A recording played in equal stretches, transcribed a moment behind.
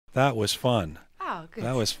That was fun. Oh, good.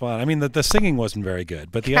 That was fun. I mean, the singing wasn't very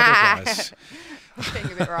good, but the other guys. I'm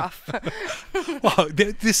being a bit rough. Well,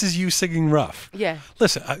 this is you singing rough. Yeah.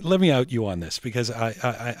 Listen, let me out you on this because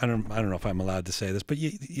I don't know if I'm allowed to say this, but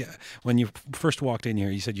when you first walked in here,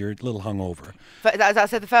 you said you're a little hungover. But that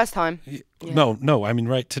said the first time. Yeah. No, I mean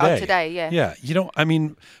right today. Oh, today, yeah. Yeah, I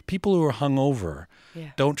mean, people who are hungover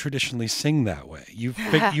Yeah. don't traditionally sing that way.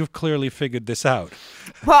 You've clearly figured this out.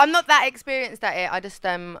 Well, I'm not that experienced at it. I just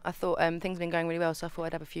I thought things have been going really well, so I thought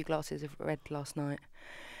I'd have a few glasses of red last night.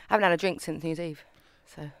 I haven't had a drink since New Year's Eve.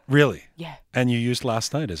 So. Really? Yeah. And you used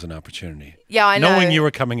last night as an opportunity. Yeah, I know. Knowing you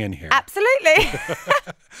were coming in here. Absolutely.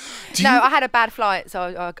 No, I had a bad flight,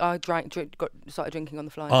 so I started drinking on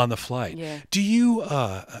the flight. On the flight. Yeah. Do you,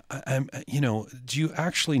 do you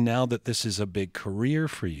actually, now that this is a big career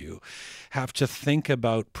for you, have to think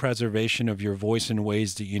about preservation of your voice in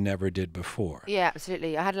ways that you never did before? Yeah,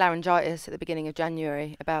 absolutely. I had laryngitis at the beginning of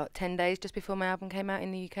January, about 10 days just before my album came out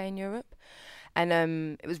in the UK and Europe.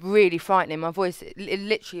 And it was really frightening. My voice, it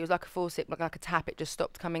literally was like a forceps, like a tap. It just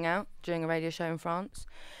stopped coming out during a radio show in France.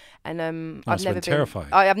 And I've never been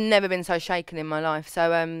terrifying. I've never been so shaken in my life.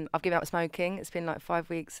 So I've given up smoking. It's been like 5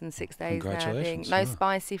 weeks and 6 days now. Congratulations. No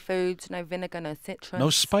spicy foods, no vinegar, no citrus. No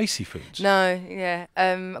spicy foods? No, yeah.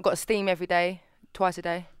 I've got to steam every day, twice a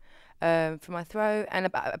day. For my throat, and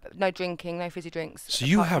no drinking, no fizzy drinks. So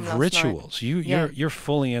you have rituals. You're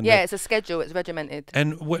fully in. Yeah, it's a schedule. It's regimented.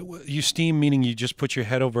 And what you steam, meaning you just put your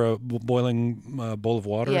head over a boiling bowl of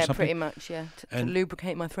water or something? Yeah, pretty much. Yeah, to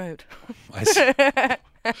lubricate my throat. I see.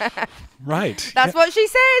 Right. That's what she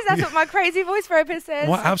says. That's what my crazy voice therapist says.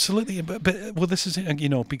 Well, absolutely. But this is,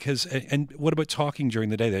 because, and what about talking during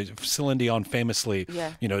the day? Celine Dion famously,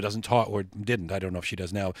 doesn't talk, or didn't, I don't know if she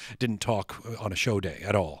does now, didn't talk on a show day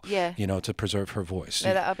at all. Yeah. To preserve her voice.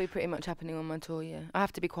 Yeah, that'll be pretty much happening on my tour, yeah. I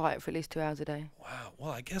have to be quiet for at least 2 hours a day. Wow.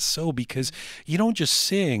 Well, I guess so, because you don't just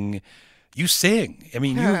sing, you sing. I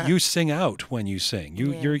mean, you sing out when you sing.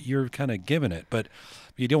 You're kind of giving it, but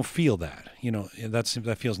you don't feel that.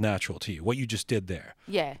 That feels natural to you. What you just did there.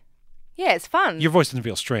 Yeah. Yeah, it's fun. Your voice doesn't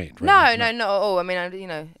feel strained, right? No, not at all. I mean,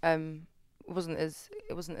 it wasn't as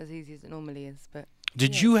easy as it normally is, but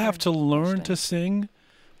Did you have to learn to sing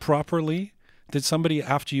properly? Did somebody,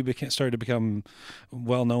 after you started to become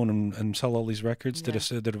well-known and sell all these records, did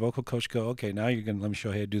a vocal coach go, okay, now you're going to let me show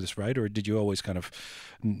you how to do this right? Or did you always kind of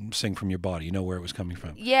sing from your body? You know where it was coming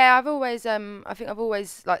from? Yeah, I've always, I think I've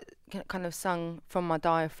always like kind of sung from my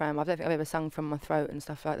diaphragm. I don't think I've ever sung from my throat and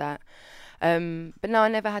stuff like that. But no, I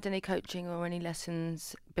never had any coaching or any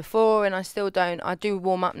lessons before, and I still don't. I do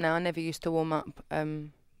warm up now. I never used to warm up.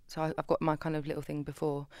 So I've got my kind of little thing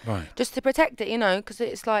before. Right. Just to protect it, because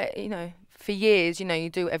it's like, for years, you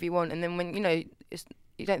do whatever you want, and then when,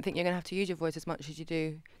 you don't think you're going to have to use your voice as much as you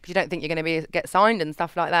do, because you don't think you're going to get signed and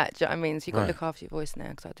stuff like that. Do you know what I mean? So you've got to look after your voice now,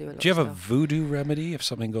 because I do a lot of stuff. Do you have a voodoo remedy if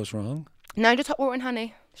something goes wrong? No, just hot water and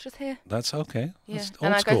honey. It's just here. That's okay. Yeah. That's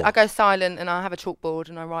and old school. I go silent, and I have a chalkboard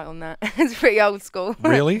and I write on that. It's pretty old school.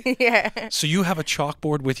 Really? Yeah. So you have a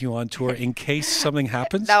chalkboard with you on tour in case something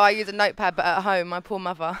happens? No, I use a notepad, but at home, my poor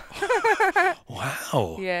mother.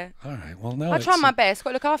 Wow. Yeah. All right. Well, no. I try my best.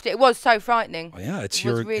 Got to look after it. It was so frightening. Well, yeah, it's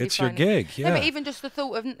your gig. Yeah. No, but even just the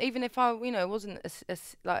thought of, even if I, wasn't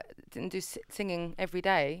didn't do singing every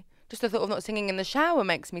day, just the thought of not singing in the shower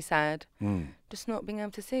makes me sad. Just not being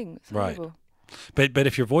able to sing. It's horrible. But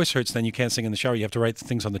if your voice hurts, then you can't sing in the shower. You have to write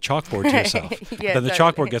things on the chalkboard to yourself. Yeah, then the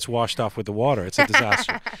chalkboard gets washed off with the water. It's a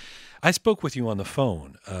disaster. I spoke with you on the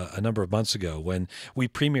phone a number of months ago when we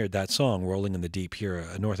premiered that song, Rolling in the Deep, here,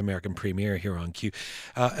 a North American premiere here on Q.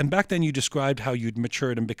 And back then you described how you'd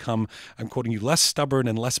matured and become, I'm quoting you, less stubborn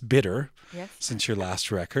and less bitter since your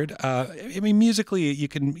last record. I mean, musically, you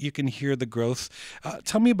can hear the growth.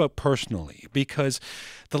 Tell me about personally, because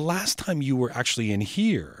the last time you were actually in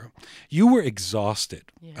here, you were exhausted.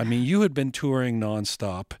 Yeah. I mean, you had been touring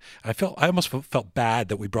nonstop. I almost felt bad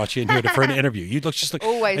that we brought you in here for an interview. You looked just like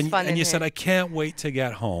always fun. And you said, I can't wait to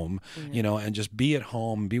get home, and just be at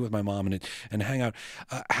home, be with my mom and hang out.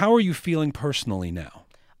 How are you feeling personally now?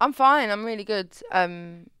 I'm fine. I'm really good.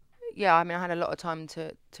 Yeah, I mean, I had a lot of time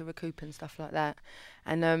to recoup and stuff like that.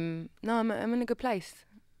 And no, I'm in a good place.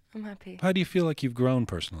 I'm happy. How do you feel like you've grown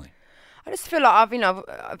personally? I just feel like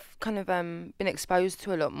I've kind of been exposed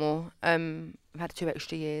to a lot more. I've had 2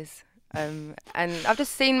 extra years. And I've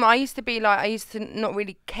just seen, I used to not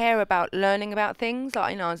really care about learning about things.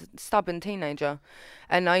 Like, I was a stubborn teenager,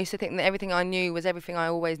 and I used to think that everything I knew was everything I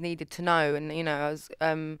always needed to know. And, I was,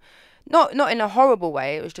 not in a horrible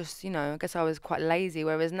way. It was just, I guess I was quite lazy.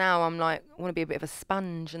 Whereas now I'm like, I want to be a bit of a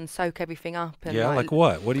sponge and soak everything up. And like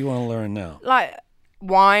what? What do you want to learn now? Like,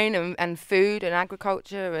 wine and food and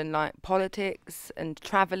agriculture and like politics and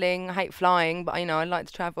traveling. I hate flying, but I like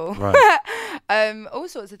to travel. Right. All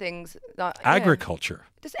sorts of things. Like Agriculture.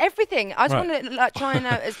 Just everything. I just want to like try and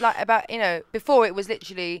know. It's like about before it was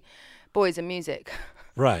literally boys and music.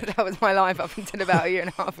 Right. That was my life up until about a year and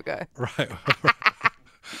a half ago. Right.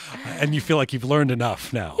 And you feel like you've learned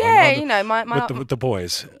enough now. Yeah, with the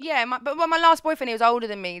boys. Yeah, but my last boyfriend, he was older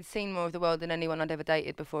than me. He'd seen more of the world than anyone I'd ever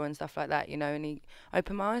dated before and stuff like that, and he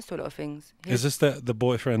opened my eyes to a lot of things. Is this the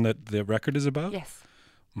boyfriend that the record is about? Yes.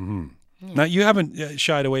 Mm-hmm. Yeah. Now, you haven't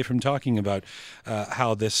shied away from talking about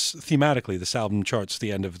how thematically, this album charts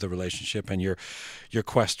the end of the relationship and your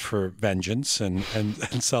quest for vengeance and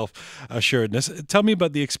self-assuredness. Tell me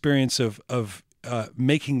about the experience of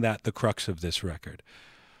making that the crux of this record.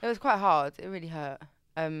 It was quite hard. It really hurt.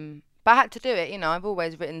 But I had to do it. I've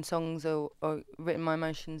always written songs or written my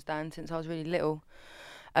emotions down since I was really little.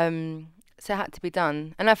 So it had to be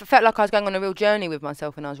done. And I felt like I was going on a real journey with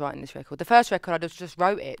myself when I was writing this record. The first record, I just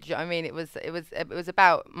wrote it. Do you know what I mean? It was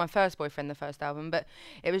about my first boyfriend, the first album. But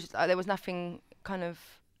it was just, there was nothing kind of,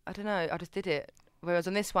 I don't know, I just did it. Whereas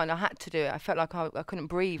on this one, I had to do it. I felt like I couldn't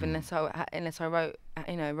breathe unless I wrote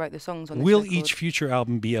the songs on this Will record. each future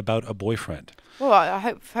album be about a boyfriend? Well, I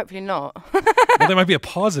hopefully not. Well, there might be a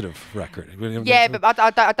positive record. Yeah, but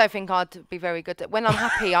I don't think I'd be very good. When I'm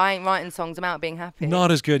happy, I ain't writing songs. I'm out being happy.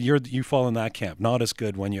 Not as good. You fall in that camp. Not as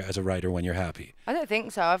good when you're as a writer when you're happy. I don't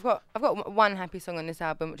think so. I've got one happy song on this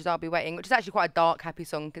album, which is "I'll Be Waiting," which is actually quite a dark happy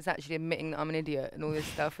song because it's actually admitting that I'm an idiot and all this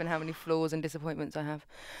stuff and how many flaws and disappointments I have.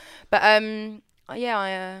 But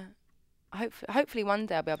yeah, hopefully one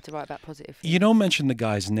day I'll be able to write about positive things. You don't mention the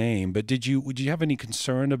guy's name, but did you have any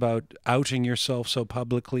concern about outing yourself so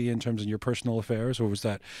publicly in terms of your personal affairs, or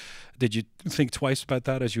did you think twice about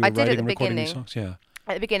that as you were writing and recording these songs? Yeah.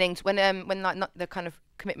 At the beginning, when like not the kind of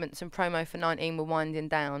commitments and promo for 19 were winding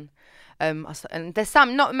down, and there's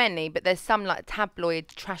some, not many, but there's some like tabloid,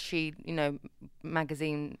 trashy,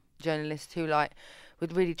 magazine journalists who like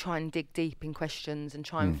would really try and dig deep in questions and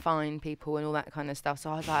try and find people and all that kind of stuff. So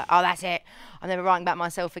I was like, oh, that's it. I'm never writing about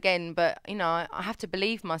myself again. But, I have to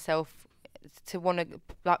believe myself to want to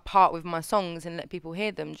like part with my songs and let people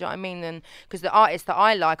hear them. Do you know what I mean? And because the artists that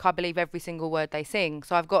I like, I believe every single word they sing.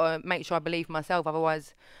 So I've got to make sure I believe myself.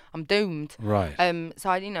 Otherwise, I'm doomed. Right.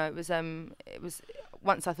 So it was.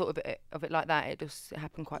 Once I thought of it like that, it just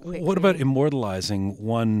happened quite quickly. What about immortalizing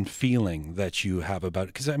one feeling that you have about it?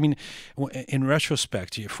 Because, I mean, in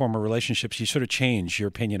retrospect, your former relationships, you sort of change your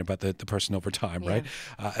opinion about the person over time, right?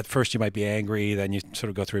 At first, you might be angry, then you sort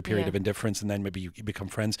of go through a period of indifference, and then maybe you become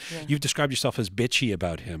friends. Yeah. You've described yourself as bitchy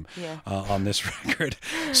about him on this record.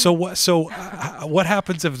 So what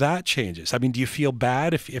happens if that changes? I mean, do you feel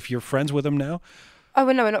bad if you're friends with him now? Oh,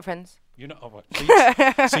 well, no, we're not friends. You know,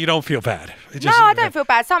 so you don't feel bad. No, I don't feel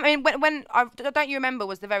bad. When Don't You Remember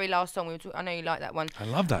was the very last song. I know you like that one. I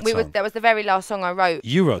love that song. That was the very last song I wrote.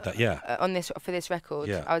 You wrote that, yeah. For this record.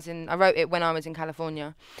 Yeah. I wrote it when I was in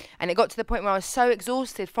California, and it got to the point where I was so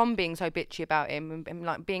exhausted from being so bitchy about him and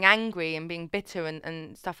like being angry and being bitter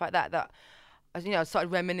and stuff like that I started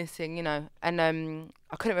reminiscing, and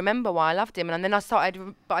I couldn't remember why I loved him, and then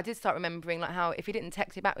I did start remembering like how if he didn't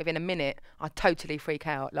text me back within a minute, I'd totally freak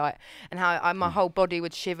out, like, and how my whole body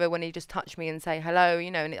would shiver when he just touched me and say hello,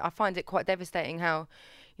 and I find it quite devastating how,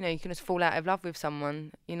 you can just fall out of love with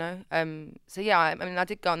someone, So yeah, I mean, I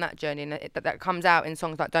did go on that journey, and that comes out in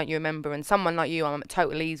songs like "Don't You Remember" and "Someone Like You." I'm at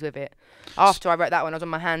total ease with it. After I wrote that one, I was on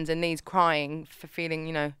my hands and knees crying for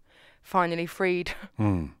feeling, finally freed.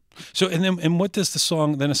 So and what does a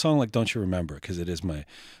song like "Don't You Remember," because it is my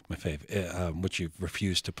fave, which you've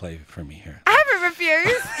refused to play for me here. I haven't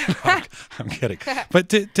refused. I'm kidding. But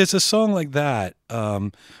does a song like that,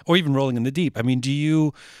 or even "Rolling in the Deep," I mean, do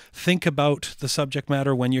you think about the subject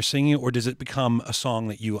matter when you're singing, or does it become a song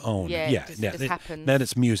that you own? Yeah, it just happens. Then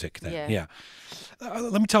it's music. Then, yeah.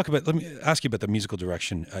 Let me ask you about the musical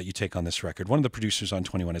direction you take on this record. One of the producers on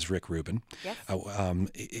 21 is Rick Rubin. Yes.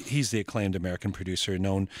 He's the acclaimed American producer,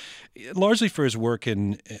 known largely for his work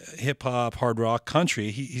in hip hop, hard rock,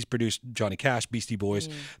 country. He's produced Johnny Cash, Beastie Boys,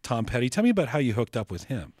 Tom Petty. Tell me about how you hooked up with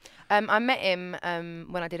him. I met him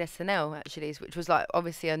when I did SNL, actually, which was like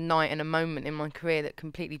obviously a night and a moment in my career that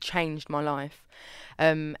completely changed my life.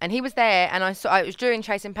 And he was there, and it was during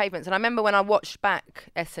Chasing Pavements, and I remember when I watched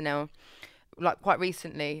back SNL, like quite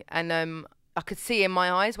recently, and I could see in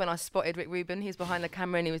my eyes when I spotted Rick Rubin. He was behind the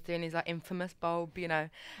camera and he was doing his like infamous bob, you know.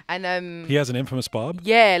 And he has an infamous bob.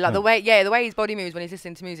 yeah, like the way his body moves when he's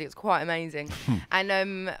listening to music, it's quite amazing.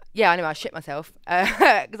 And yeah, anyway, I shit myself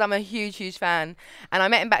because I'm a huge fan. And I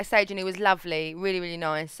met him backstage and he was lovely, really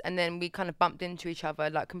nice. And then we kind of bumped into each other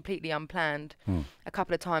like completely unplanned a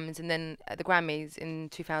couple of times. And then at the Grammys in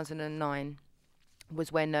 2009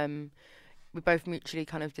 was when we both mutually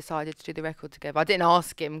kind of decided to do the record together. I didn't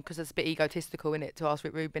ask him because it's a bit egotistical in it to ask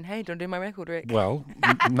Rick Rubin, hey, do you want to do my record, Rick? Well,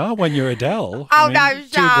 not when you're Adele. Oh, no, 2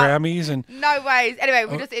 Grammys and... No ways.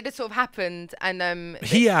 Anyway, it just sort of happened. And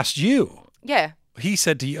he asked you. Yeah. He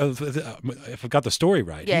said to you, if I got the story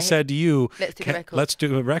right, yeah, he said to you, let's do a record. Let's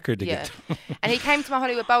do a record together. Yeah. And he came to my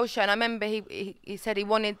Hollywood Bowl show, and I remember he said he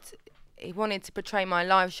wanted to portray my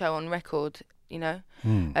live show on record, you know,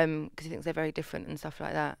 because he thinks they're very different and stuff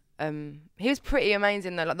like that. He was pretty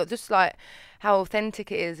amazing though, like just like how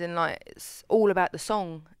authentic it is, and like it's all about the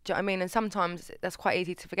song. Do you know what I mean? And sometimes that's quite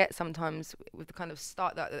easy to forget. Sometimes with the kind of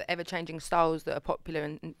the ever-changing styles that are popular,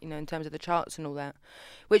 and you know, in terms of the charts and all that,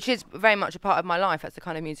 which is very much a part of my life. That's the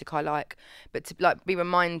kind of music I like. But to like be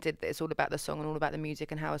reminded that it's all about the song and all about the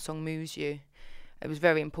music and how a song moves you, it was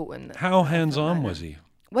very important. How hands-on was he?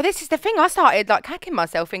 Well, this is the thing. I started like hacking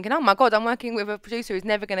myself, thinking, "Oh my God, I'm working with a producer who's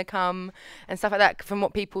never going to come," and stuff like that. From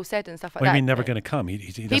what people said and stuff like that. What do you mean never going to come? He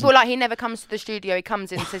people like he never comes to the studio. He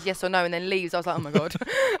comes in, says yes or no, and then leaves. I was like, "Oh my God,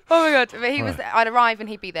 oh my God!" But he was. I'd arrive and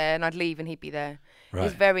he'd be there, and I'd leave and he'd be there. He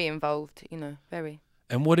was very involved, you know, very.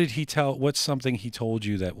 And what did he tell? What's something he told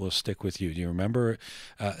you that will stick with you? Do you remember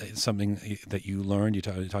something that you learned? You're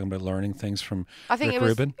talking about learning things from I think Rick it was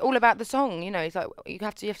Rubin? all about the song. You know, it's like you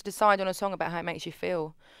have to decide on a song about how it makes you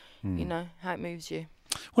feel. You know, how it moves you.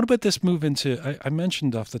 What about this move into? I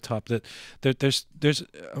mentioned off the top that there's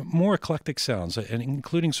more eclectic sounds, and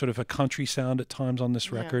including sort of a country sound at times on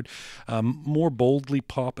this record, more boldly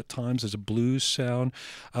pop at times. There's a blues sound.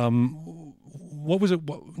 What was it?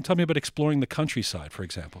 Tell me about exploring the countryside, for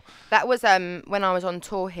example. That was when I was on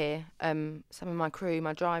tour here. Some of my crew,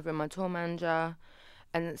 my driver, and my tour manager,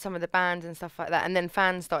 and some of the bands and stuff like that. And then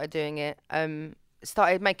fans started doing it.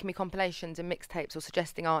 Started making me compilations and mixtapes or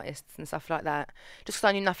suggesting artists and stuff like that, just because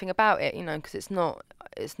I knew nothing about it, you know, because it's not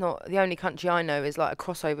the only country I know is like a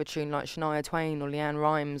crossover tune like Shania Twain or Leanne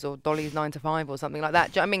Rimes or Dolly's 9 to 5 or something like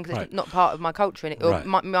that. Do you know what I mean? Because it's not part of my culture, or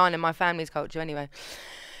mine and my family's culture anyway,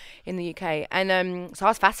 in the UK. And so I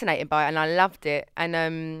was fascinated by it and I loved it,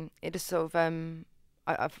 and it just sort of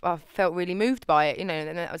I felt really moved by it, you know,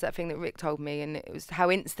 and that was that thing that Rick told me, and it was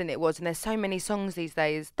how instant it was. And there's so many songs these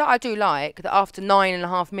days that I do like, that after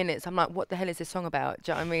 9.5 minutes I'm like, what the hell is this song about?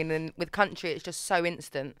 Do you know what I mean? And with country it's just so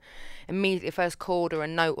instant, immediately first chord or a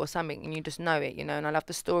note or something and you just know it, you know. And I love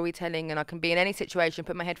the storytelling, and I can be in any situation,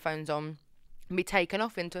 put my headphones on and be taken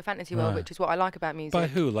off into a fantasy world, which is what I like about music. By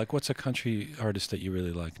who? Like, what's a country artist that you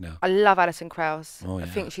really like now? I love Alison Krauss. Oh, yeah. I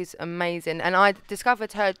think she's amazing, and I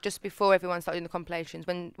discovered her just before everyone started doing the compilations,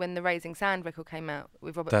 when the Raising Sand record came out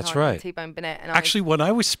with Robert That's Plant right. and T-Bone Burnett. And actually, when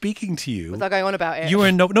I was speaking to you, was I going on about it? You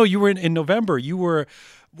were you were in November. You were.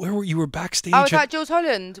 Where were you? Were backstage? I was at Jules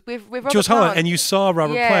Holland with Robert Jules Plant. Holland, and you saw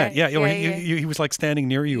Robert Plant. Yeah, yeah. He was like standing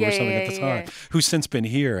near you or something at the time. Who's since been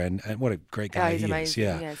here, and what a great guy he's amazing,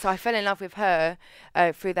 is. Yeah. So I fell in love with her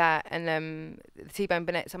through that, and T-Bone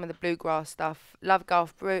Burnett, some of the bluegrass stuff. Love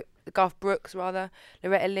Garth Brooks, Loretta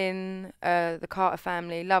Lynn, the Carter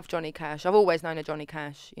family. Love Johnny Cash. I've always known a Johnny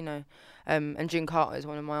Cash, you know, and June Carter is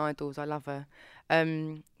one of my idols. I love her.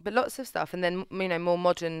 But lots of stuff, and then, you know, more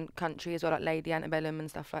modern country as well, like Lady Antebellum and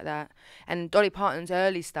stuff like that. And Dolly Parton's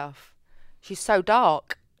early stuff, she's so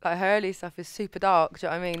dark. Like her early stuff is super dark. Do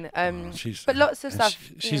you know what I mean? But lots of stuff.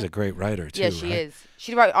 She's a great writer too. Yeah, she is.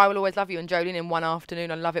 She wrote "I Will Always Love You" and Jolene in one afternoon.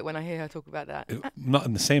 I love it when I hear her talk about that. Not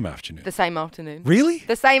in the same afternoon. The same afternoon. Really?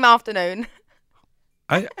 The same afternoon.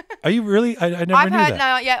 Are you really? I never knew that.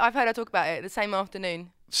 No, yeah, I've heard her talk about it. The same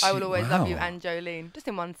afternoon. I Will Always Love You and Jolene, just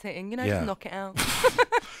in one sitting, you know, just knock it out.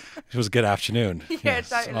 It was a good afternoon. Yeah,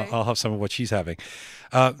 totally. I'll have some of what she's having.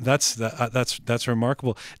 That's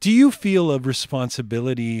remarkable. Do you feel a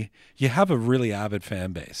responsibility? You have a really avid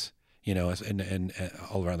fan base, you know, and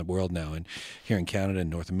all around the world now, and here in Canada and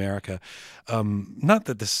North America. Not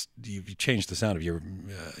that you've changed the sound of your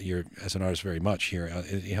as an artist very much here.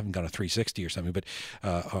 You haven't got a 360 or something, but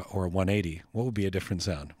or a 180. What would be a different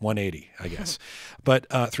sound? 180, I guess. But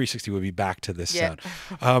 360 would be back to this sound.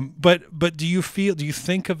 But do you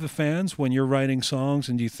think of the fans when you're writing songs,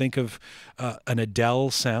 and do you think of an Adele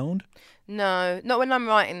sound? No, not when I'm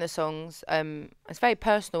writing the songs. It's very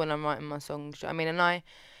personal when I'm writing my songs. I mean,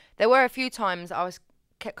 there were a few times I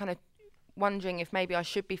kept kind of wondering if maybe I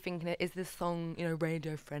should be thinking, is this song, you know,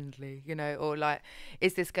 radio friendly, you know, or like,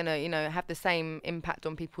 is this gonna, you know, have the same impact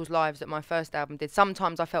on people's lives that my first album did?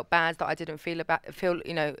 Sometimes I felt bad that I didn't feel,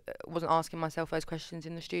 you know, wasn't asking myself those questions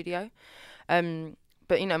in the studio.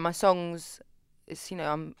 But you know, my songs, it's, you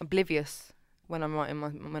know, I'm oblivious when I'm writing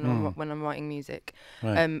when I'm writing music.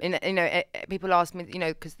 Right. And you know, people ask me, you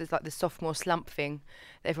know, because there's like the sophomore slump thing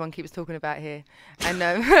that everyone keeps talking about here, and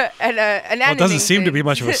Well, it doesn't seem to be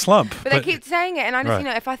much of a slump. but they keep saying it, and I just, Right. you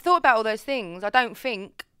know, if I thought about all those things, I don't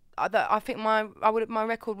think that I think my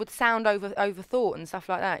record would sound overthought and stuff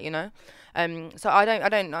like that, you know. So I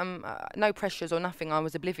don't no pressures or nothing. I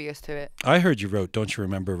was oblivious to it. I heard you wrote "Don't You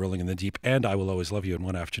Remember Rolling in the Deep" and "I Will Always Love You" in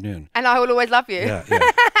one afternoon. And I will always love you. Yeah, yeah.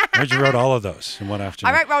 I heard you wrote all of those in one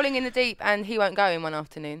afternoon. I wrote "Rolling in the Deep" and "He Won't Go" in one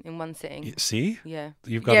afternoon, in one sitting. See? Yeah.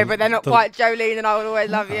 You've got Yeah, but they're not quite Jolene and "I Will Always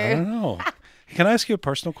Love You." I don't know. Can I ask you a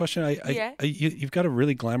personal question? Yeah. You've got a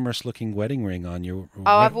really glamorous-looking wedding ring on your.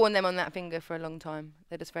 Oh, I've worn them on that finger for a long time.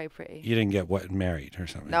 They're just very pretty. You didn't get married or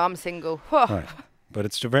something. No, I'm single. Right. But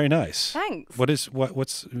it's very nice. Thanks.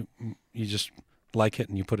 What's you just like it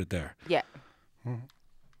and you put it there? Yeah. You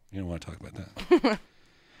don't want to talk about that.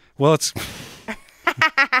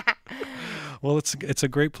 Well, it's a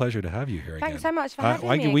great pleasure to have you here again. Thanks so much for having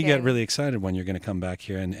me We get again. really excited when you're going to come back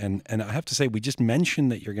here, and I have to say, we just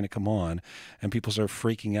mentioned that you're going to come on, and people start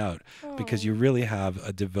freaking out because you really have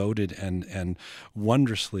a devoted and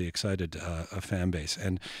wondrously excited a fan base,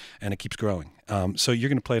 and it keeps growing. So you're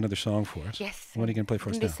going to play another song for us. Yes. What are you going to play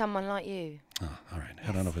for us now? Be Someone Like You. Oh, all right,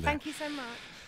 head on over there. Thank you so much.